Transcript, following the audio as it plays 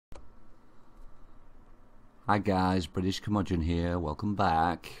Hi guys, British Curmudgeon here, welcome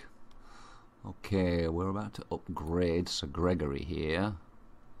back. Okay, we're about to upgrade Sir Gregory here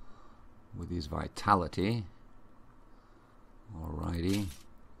with his vitality. Alrighty.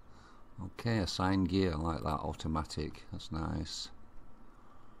 Okay, assign gear, I like that, automatic, that's nice.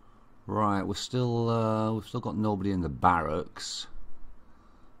 Right, we've still got nobody in the barracks.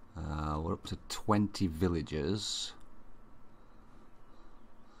 We're up to 20 villagers.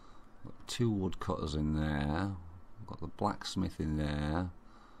 Got 2 woodcutters in there. We've got the blacksmith in there.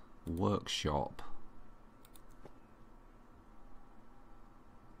 Workshop.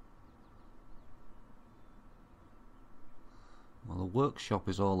 Well, the workshop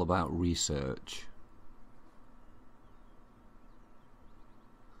is all about research.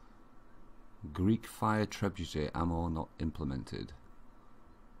 Greek fire trebuchet ammo not implemented.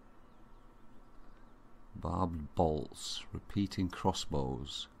 Barbed bolts, repeating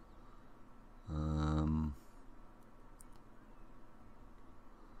crossbows.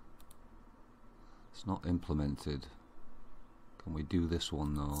 It's not implemented. Can we do this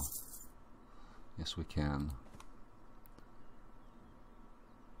one though? Yes, we can.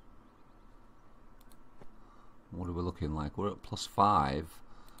 What are we looking like? We're at +5,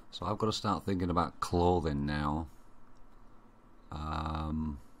 so I've got to start thinking about clothing now.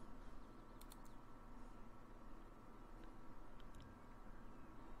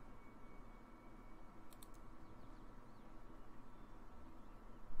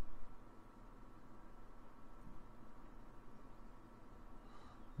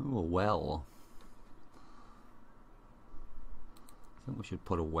 Oh, well. I think we should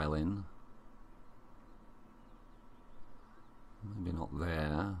put a well in. Maybe not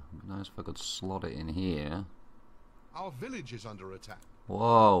there. It'd be nice if I could slot it in here. Our village is under attack.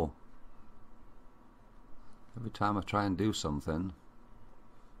 Whoa! Every time I try and do something.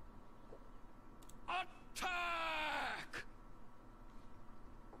 Attack!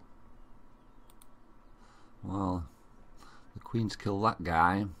 Well, the Queen's killed that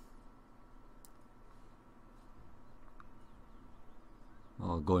guy.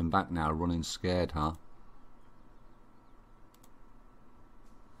 Oh, going back now, running scared, huh?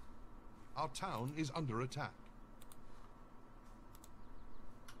 Our town is under attack.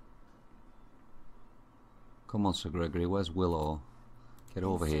 Come on, Sir Gregory, where's Willow? Get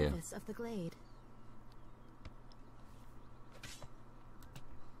over here. Of the glade.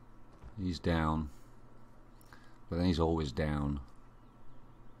 He's down. But then he's always down.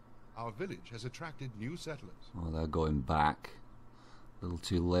 Our village has attracted new settlers. Oh, they're going back. A little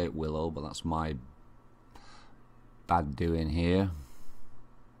too late, Willow, but that's my bad doing here.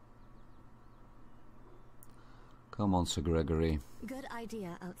 Come on, Sir Gregory. Good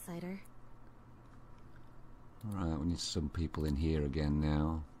idea, outsider. Alright, we need some people in here again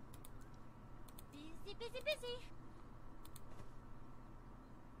now. Busy, busy, busy.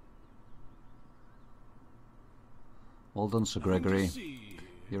 Well done, Sir Gregory.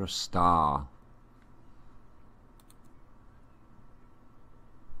 You're a star.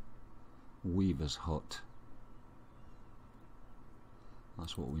 Weaver's hut.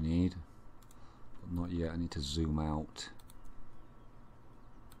 That's what we need. But not yet, I need to zoom out.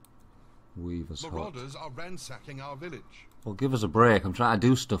 Weaver's hut. Marauders are ransacking our village. Well, give us a break. I'm trying to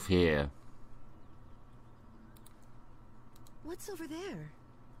do stuff here. What's over there?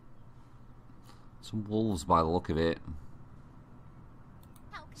 Some wolves by the look of it.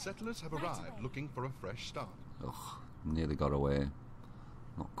 Settlers have arrived looking for a fresh start. Ugh, nearly got away.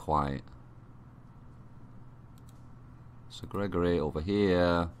 Not quite. Sir Gregory, over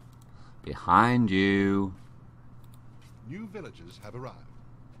here. Behind you. New villagers have arrived.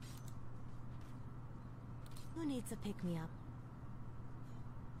 Who needs a pick-me-up?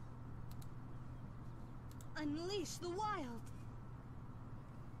 Unleash the wild!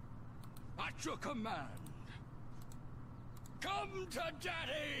 At your command. Come to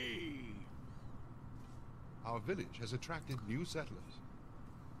daddy! Our village has attracted new settlers.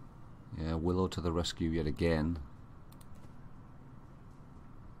 Yeah, Willow to the rescue yet again.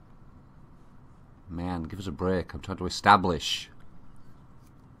 Man, give us a break. I'm trying to establish.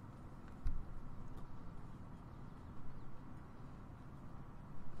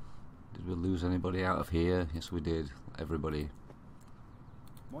 Did we lose anybody out of here? Yes, we did. Everybody.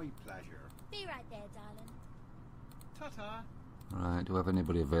 My pleasure. Be right there, darling. Ta-ta. Right, do we have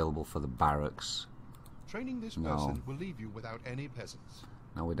anybody available for the barracks? Training this No. person will leave you without any peasants.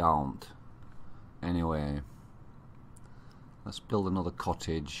 No, we don't. Anyway. Let's build another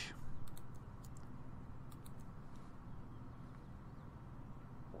cottage.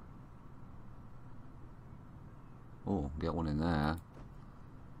 Oh, get one in there.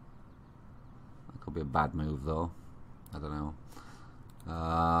 Could be a bad move though. I don't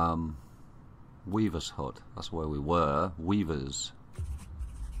know. Weaver's hut. That's where we were. Weaver's.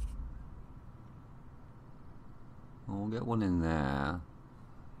 Well, we'll get one in there.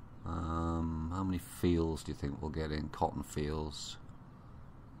 How many fields do you think we'll get in? Cotton fields.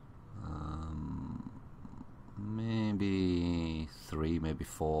 Maybe 3, maybe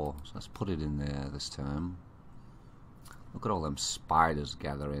 4. So let's put it in there this time. Look at all them spiders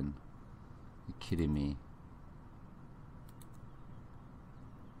gathering. You're kidding me.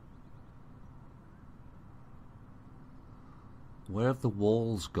 Where have the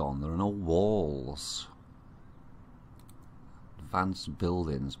walls gone? There are no walls. Advanced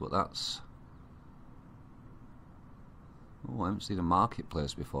buildings, but that's... Oh, I haven't seen a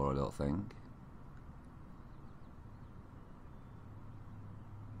marketplace before, I don't think.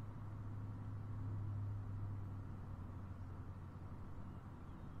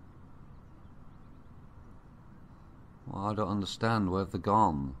 Well, I don't understand. Where have they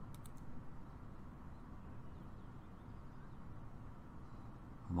gone?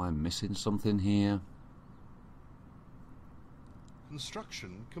 Am I missing something here?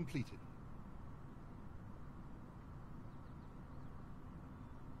 Construction completed.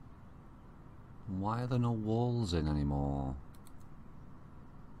 Why are there no walls in anymore?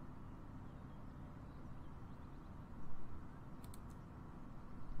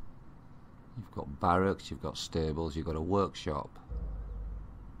 You've got barracks, you've got stables, you've got a workshop.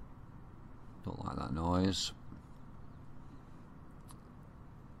 Don't like that noise.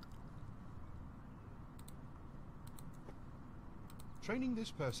 Training this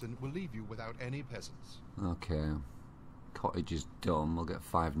person will leave you without any peasants. Okay. Cottage is done. We'll get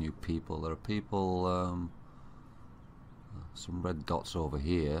 5 new people. There are people, some red dots over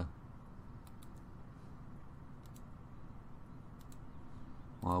here.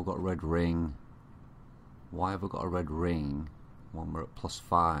 Well, I've got a red ring. Why have I got a red ring when we're at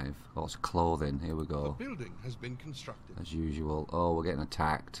 +5? Oh, it's clothing. Here we A go. building has been constructed. As usual. Oh, we're getting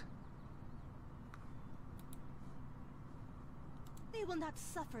attacked. They will not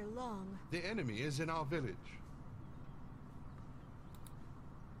suffer long. The enemy is in our village.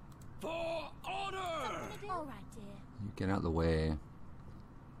 For honor! All right, dear. You get out of the way.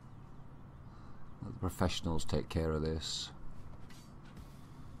 Let the professionals take care of this.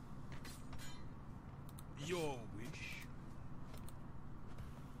 Your wish.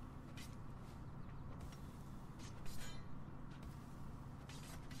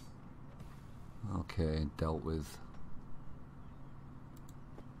 Okay, dealt with.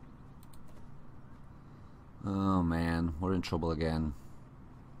 Oh man, we're in trouble again.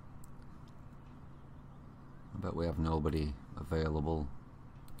 I bet we have nobody available.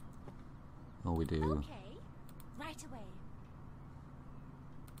 Oh, we do. Okay, right away.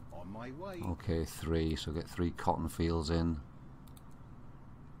 On my way. Okay, 3, so get 3 cotton fields in.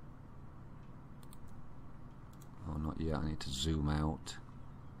 Oh, not yet, I need to zoom out.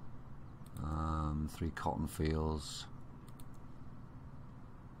 3 cotton fields.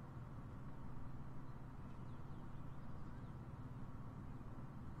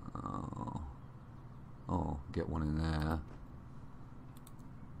 Oh, get one in there.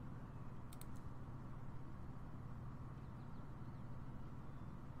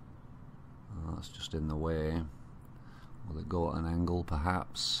 Oh, that's just in the way. Will it go at an angle,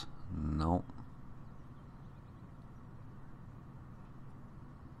 perhaps? No.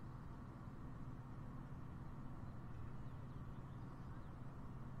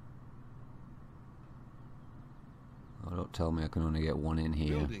 Oh, don't tell me I can only get one in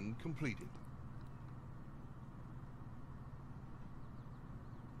here. Building completed.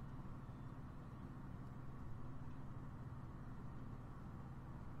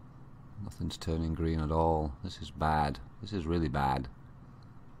 Nothing's turning green at all. This is bad. This is really bad.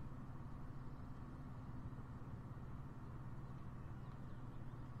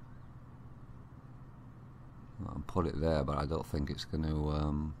 I'll put it there, but I don't think it's going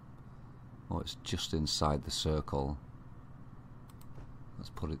to... oh, it's just inside the circle. Let's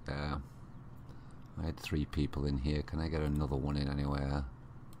put it there. I had 3 people in here. Can I get another one in anywhere?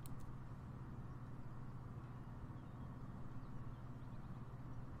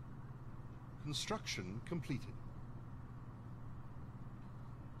 Construction completed.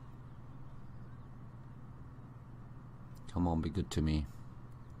 Come on, be good to me.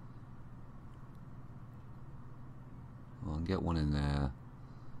 Well, I'll get one in there.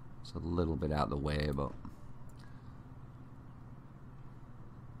 It's a little bit out of the way, but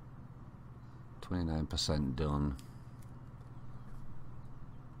 29% done.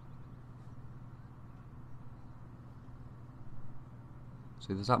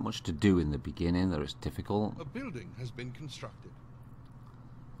 See, there's that much to do in the beginning that it's difficult. A building has been constructed.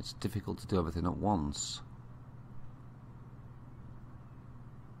 It's difficult to do everything at once.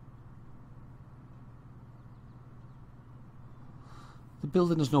 The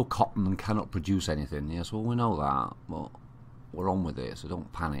building has no cotton and cannot produce anything. Yes, well, we know that, but we're on with it, so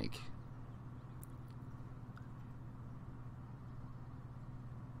don't panic.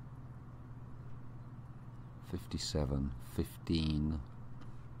 $57, $15.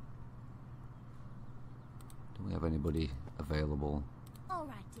 Do we have anybody available? All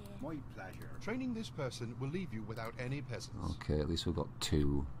right, dear. My pleasure. Training this person will leave you without any peasants. Okay, at least we've got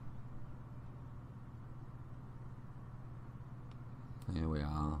 2. Here we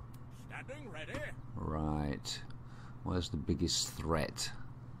are. Standing ready. Right. Where's the biggest threat?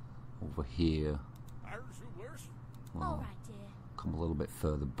 Over here. As you wish. All Well, right, dear. come a little bit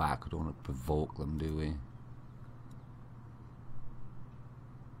further back. We don't want to provoke them, do we?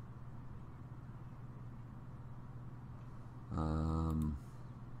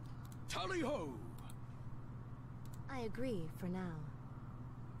 Tally ho! I agree for now.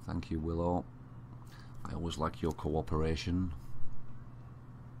 Thank you, Willow. I always like your cooperation.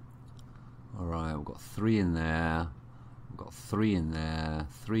 Alright, we've got 3 in there. We've got 3 in there.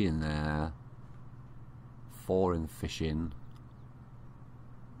 3 in there. 4 in fishing.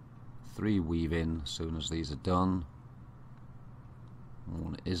 3 weaving as soon as these are done.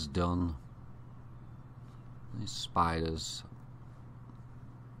 1 is done. These spiders.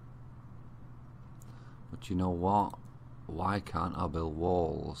 But you know what? Why can't I build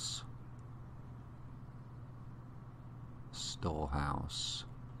walls? Storehouse.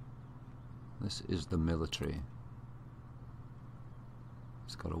 This is the military.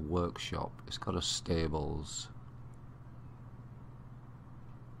 It's got a workshop. It's got a stables.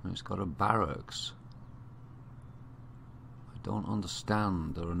 And it's got a barracks. I don't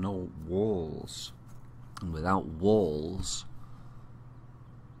understand. There are no walls. And without walls,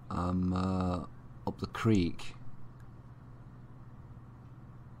 I'm up the creek.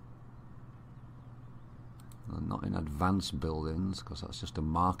 And not in advanced buildings, because that's just a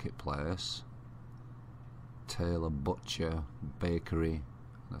marketplace. Tailor, butcher, bakery,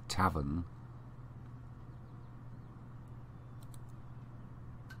 and a tavern.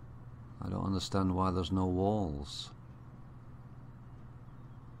 I don't understand why there's no walls.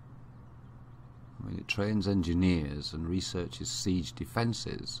 I mean, it trains engineers and researches siege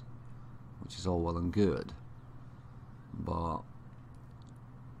defences, which is all well and good, but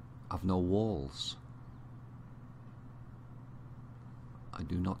I've no walls. I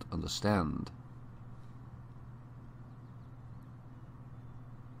do not understand.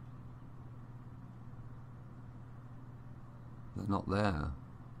 They're not there.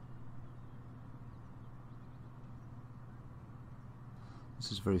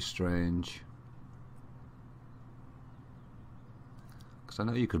 This is very strange. Because I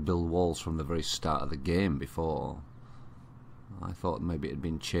know you could build walls from the very start of the game before. I thought maybe it had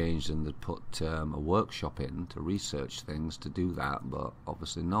been changed and they'd put a workshop in to research things to do that, but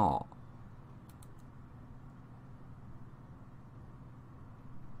obviously not.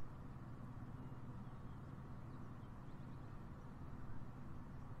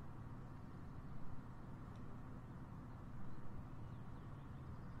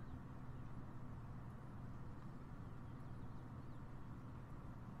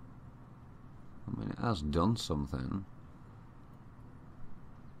 I mean, it has done something.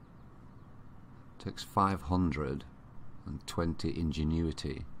 Takes 520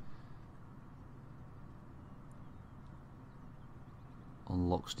 ingenuity.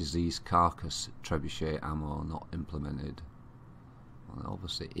 Unlocks disease carcass trebuchet ammo not implemented. Well, it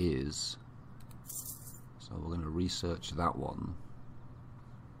obviously is. So we're going to research that one.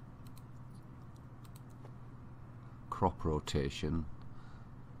 Crop rotation.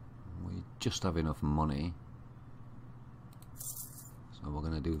 We just have enough money. So we're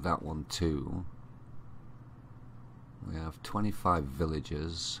going to do that one too. We have 25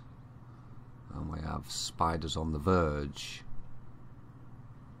 villagers and we have spiders on the verge.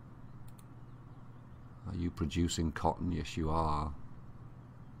 Are you producing cotton? Yes, you are.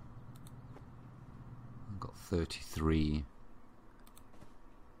 I've got 33.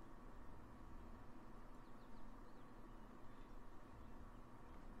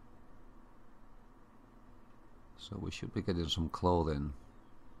 So we should be getting some clothing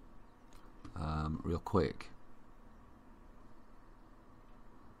real quick.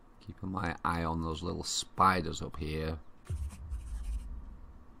 Keeping my eye on those little spiders up here.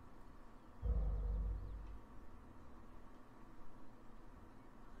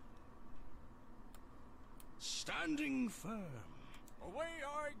 Standing firm. Away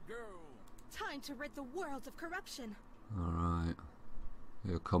go. Time to rid the world of corruption. Alright.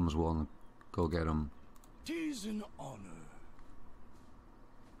 Here comes one. Go get him. 'Tis an honor.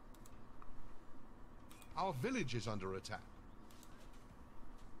 Our village is under attack.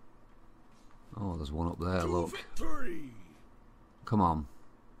 Oh, there's one up there, To look. victory! Come on.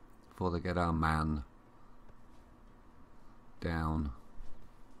 Before they get our man down.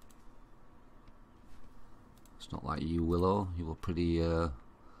 It's not like you, Willow. You were pretty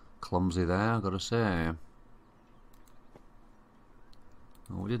clumsy there, I've got to say.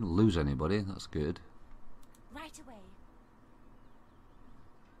 Oh, we didn't lose anybody. That's good. Right away.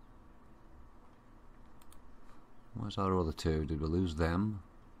 Where's our other two? Did we lose them?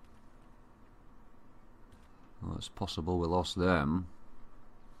 Oh, it's possible we lost them.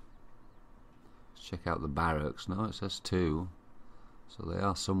 Let's check out the barracks. No, it says 2. So they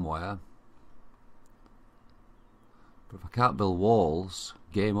are somewhere. But if I can't build walls,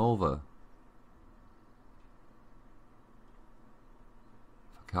 game over.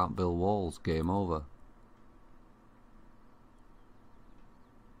 If I can't build walls, game over.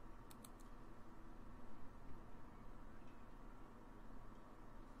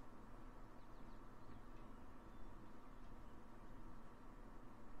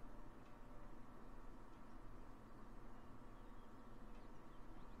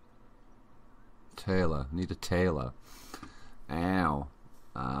 Tailor. Need a tailor. Ow.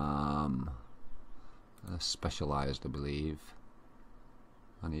 Specialised, I believe.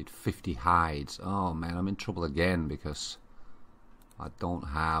 I need 50 hides. Oh man, I'm in trouble again because I don't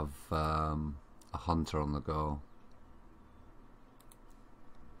have a hunter on the go.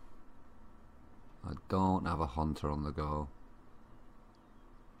 I don't have a hunter on the go.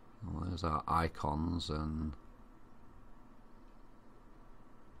 Well, there's our icons and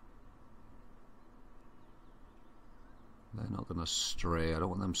they're not going to stray. I don't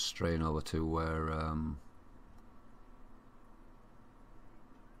want them straying over to where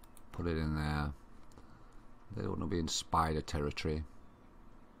put it in there. They don't want to be in spider territory.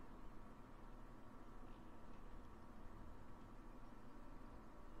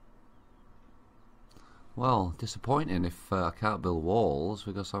 Well, disappointing if I can't build walls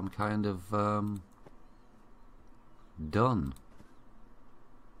because I'm kind of done.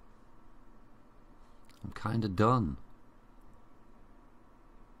 I'm kind of done.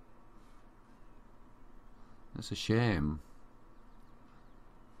 It's a shame.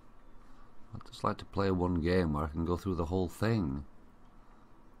 I'd just like to play one game where I can go through the whole thing.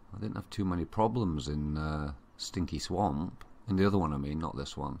 I didn't have too many problems in Stinky Swamp. In the other one, I mean, not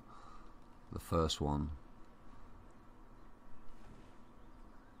this one. The first one.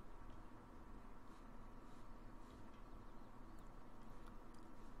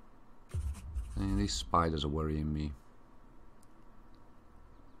 These spiders are worrying me.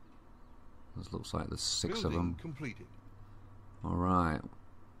 This looks like there's 6 of them. Completed. Alright.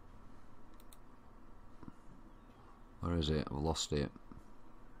 Where is it? I've lost it.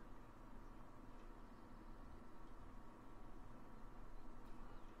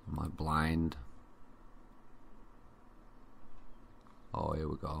 Am I blind? Oh, here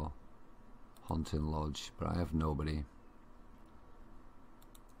we go. Hunting Lodge, but I have nobody.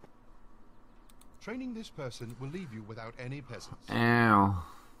 Training this person will leave you without any peasants. Ow.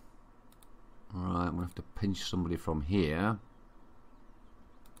 Alright, I'm going to have to pinch somebody from here.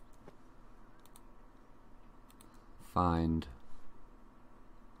 Find.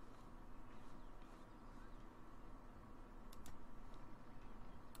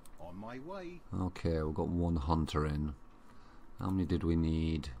 On my way. Okay, we've got 1 hunter in. How many did we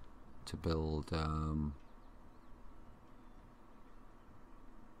need to build the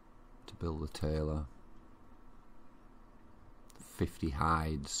tailor? 50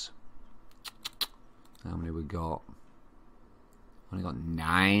 hides. How many we got? Only got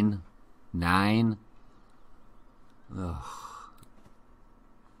 9. 9. Ugh.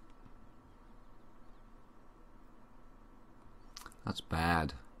 That's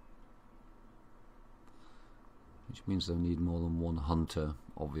bad. Which means they'll need more than 1 hunter,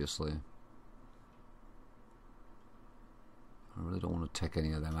 obviously. I really don't want to take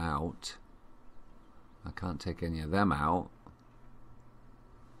any of them out. I can't take any of them out.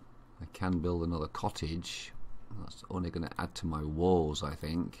 I can build another cottage. That's only going to add to my woes, I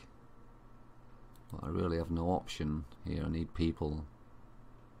think. But I really have no option here. I need people.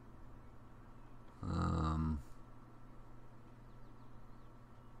 Let's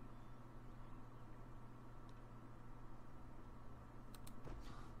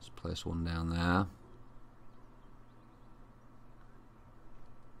place one down there.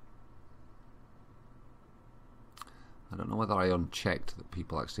 I don't know whether I unchecked that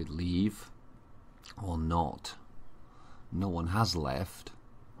people actually leave or not. No one has left.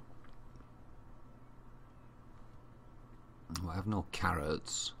 I have no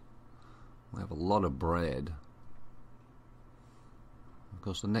carrots. We have a lot of bread. Of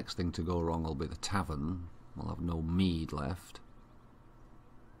course, the next thing to go wrong will be the tavern. We'll have no mead left.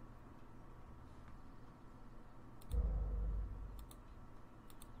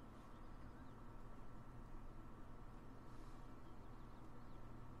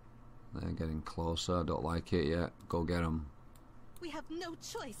 They're getting closer. I don't like it yet. Go get them. We have no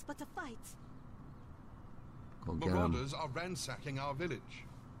choice but to fight. Go get them. Marauders are ransacking our village.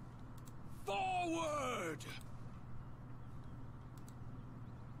 Forward!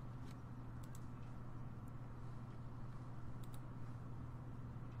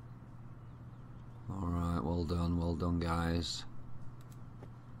 Alright, well done guys.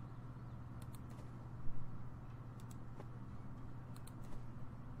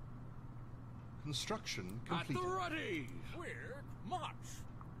 Construction At the completed. ready! We're march!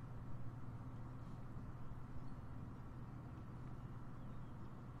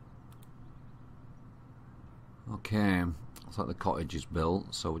 Okay, looks like the cottage is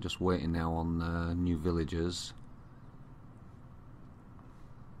built, so we're just waiting now on new villagers.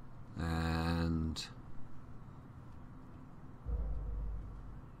 And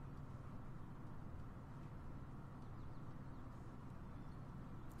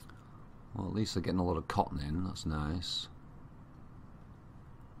well, at least they're getting a lot of cotton in, that's nice.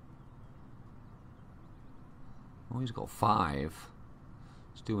 Oh, he's got 5.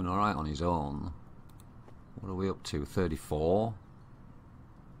 He's doing alright on his own. What are we up to? 34?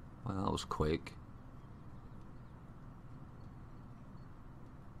 Well, that was quick.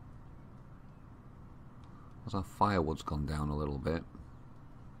 As our firewood's gone down a little bit.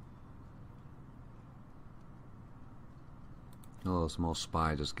 Oh, there's more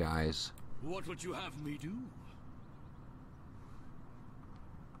spiders, guys. What would you have me do?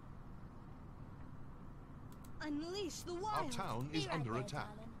 Unleash the wild. Our town is under attack.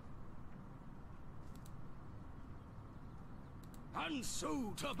 And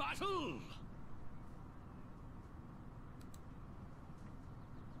so to battle!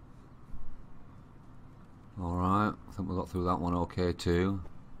 Alright, I think we got through that one okay too.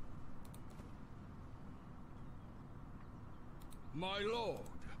 My lord!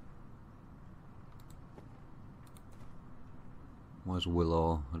 Where's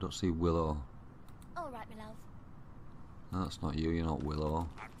Willow? I don't see Willow. All right, my love. No, that's not you, you're not Willow.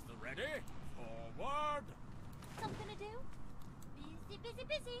 At the ready! Forward! Something to do? Busy, busy,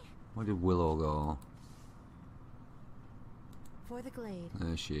 busy. Where did Willow go? For the glade.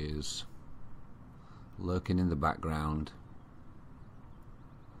 There she is. Lurking in the background.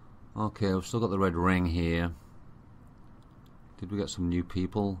 Okay, we've still got the red ring here. Did we get some new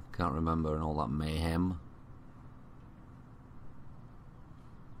people? Can't remember, and all that mayhem.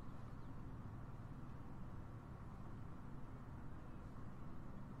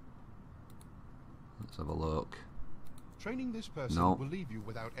 Let's have a look. Training this person No. will leave you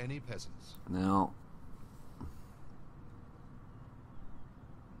without any peasants. No.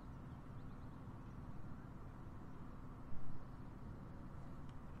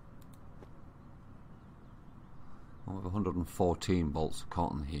 I have 114 bolts of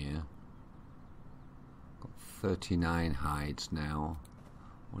cotton here. Got 39 hides now.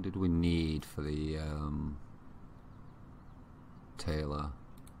 What did we need for the tailor?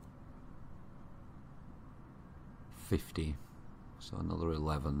 50. So another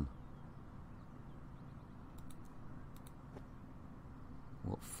 11.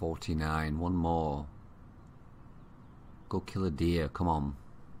 What, 49? One more. Go kill a deer, come on.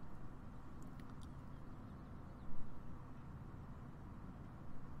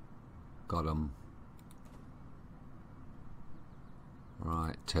 Got him.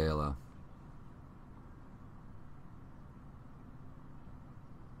 Right, tailor.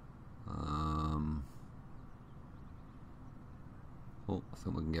 Oh, I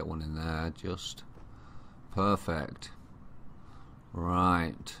think we can get one in there, just. Perfect.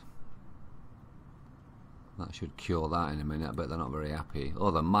 Right. That should cure that in a minute, but they're not very happy.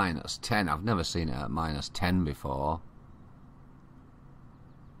 Oh, they're minus 10. I've never seen it at minus 10 before.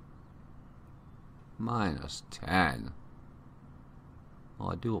 Minus 10.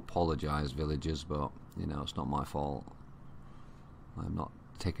 Well, I do apologise, villagers, but, you know, it's not my fault. I'm not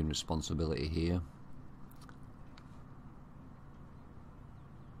taking responsibility here.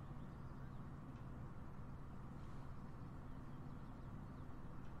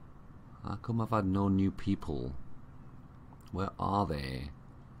 How come I've had no new people? Where are they?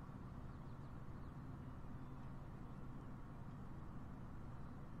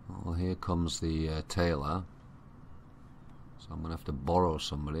 Well, here comes the tailor. So I'm going to have to borrow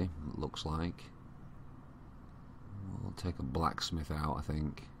somebody, it looks like. We'll take a blacksmith out, I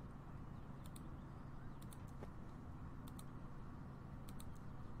think.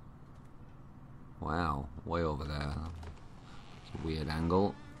 Wow, way over there. It's a weird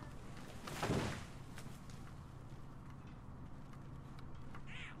angle.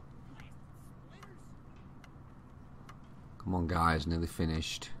 Come on guys, nearly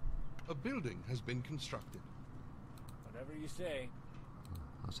finished. A building has been constructed. Whatever you say.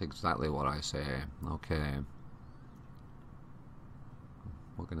 That's exactly what I say. Okay.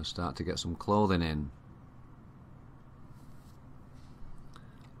 We're going to start to get some clothing in.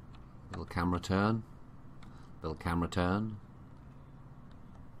 Little camera turn. Little camera turn.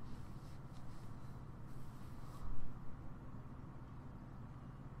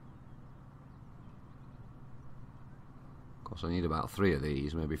 Of course I need about 3 of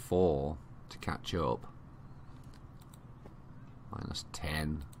these, maybe 4 to catch up. Minus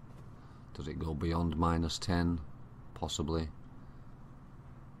 10. Does it go beyond minus 10? Possibly.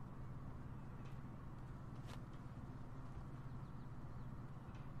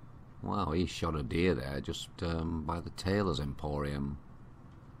 Wow, he shot a deer there just by the tailor's emporium.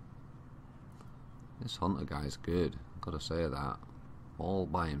 This hunter guy's good, I've got to say that. All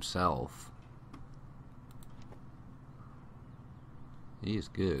by himself. He is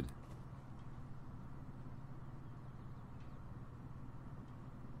good.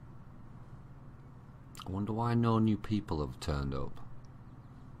 I wonder why no new people have turned up.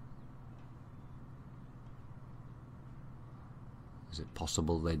 Is it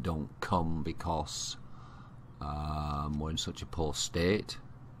possible they don't come because we're in such a poor state?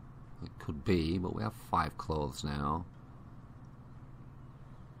 It could be, but we have 5 clothes now.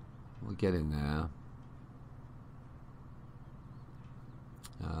 We're getting there.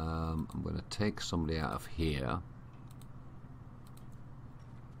 I'm going to take somebody out of here.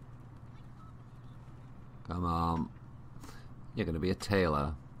 Come on. You're going to be a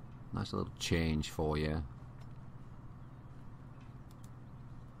tailor. Nice little change for you.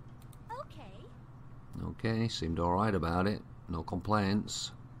 Okay, seemed alright about it. No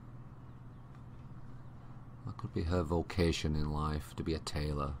complaints. That could be her vocation in life, to be a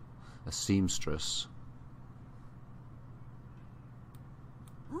tailor. A seamstress.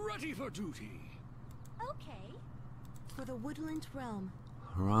 Ready for duty. Okay. For the woodland realm.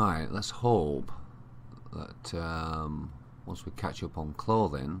 Right, let's hope that once we catch up on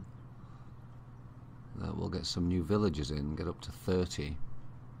clothing, that we'll get some new villagers in, get up to 30.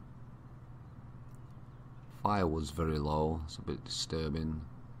 Firewood's very low, it's a bit disturbing.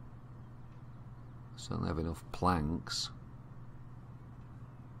 Certainly have enough planks.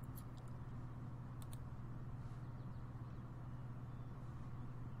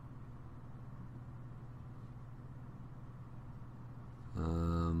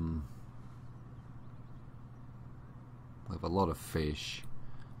 We have a lot of fish.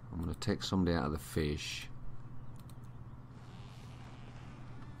 I'm going to take somebody out of the fish.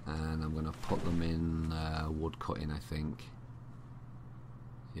 And I'm going to put them in wood cutting, I think.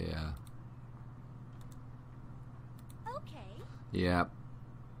 Yeah. Okay. Yeah.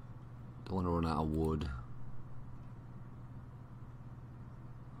 Don't want to run out of wood.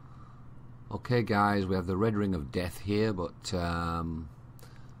 Okay guys, we have the red ring of death here, but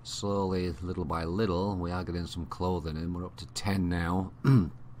slowly, little by little, we are getting some clothing in. We're up to 10 now.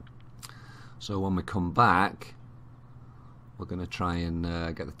 So when we come back, we're going to try and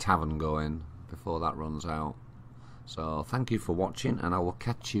get the tavern going before that runs out. So thank you for watching, and I will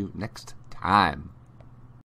catch you next time.